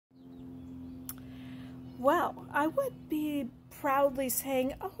Well, I would be proudly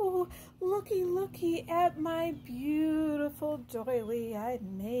saying, oh, looky, looky at my beautiful doily I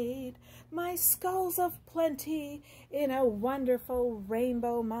made, my skulls of plenty in a wonderful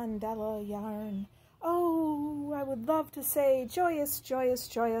rainbow mandala yarn. Oh, I would love to say, joyous, joyous,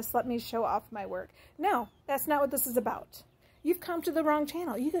 joyous, let me show off my work. No, that's not what this is about. You've come to the wrong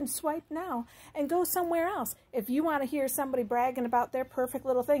channel. You can swipe now and go somewhere else. If you want to hear somebody bragging about their perfect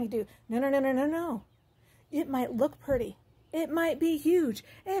little thing, you do, no, no, no, no, no, no. It might look pretty. It might be huge.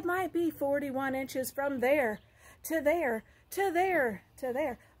 It might be 41 inches from there to there to there to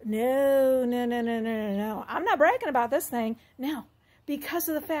there. No, no, no, no, no, no, no. I'm not bragging about this thing. No, because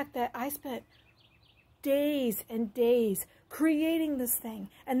of the fact that I spent days and days creating this thing.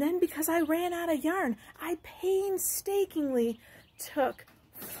 And then because I ran out of yarn, I painstakingly took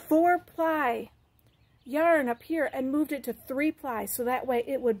 4-ply yarn up here and moved it to 3-ply so that way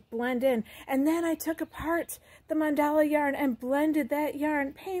it would blend in. And then I took apart the mandala yarn and blended that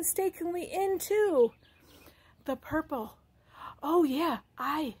yarn painstakingly into the purple. Oh yeah,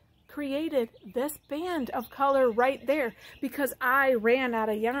 I created this band of color right there because I ran out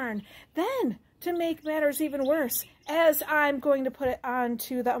of yarn. Then, to make matters even worse, as I'm going to put it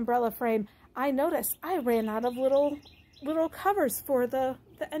onto the umbrella frame, I noticed I ran out of little covers for the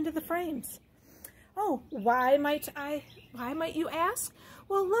end of the frames. Oh, why might you ask?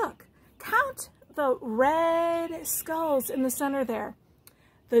 Well, look, count the red skulls in the center there.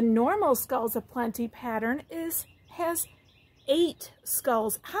 The normal Skulls of Plenty pattern has 8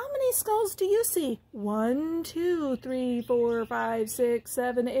 skulls. How many skulls do you see? 1, 2, 3, 4, 5, 6,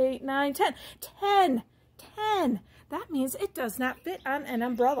 7, 8, 9, 10. 10. That means it does not fit on an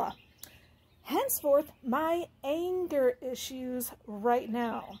umbrella. Henceforth, my anger issues right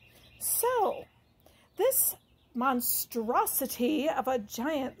now. So, this monstrosity of a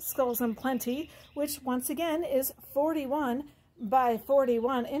giant Skulls of Plenty, which once again is 41 by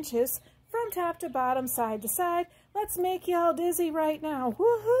 41 inches, from top to bottom, side to side. Let's make y'all dizzy right now.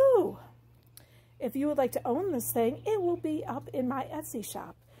 Woohoo! If you would like to own this thing, it will be up in my Etsy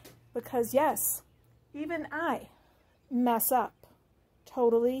shop. Because yes, even I mess up.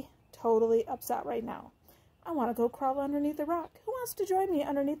 Totally upset right now. I want to go crawl underneath the rock. Who wants to join me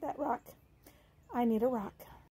underneath that rock? I need a rock.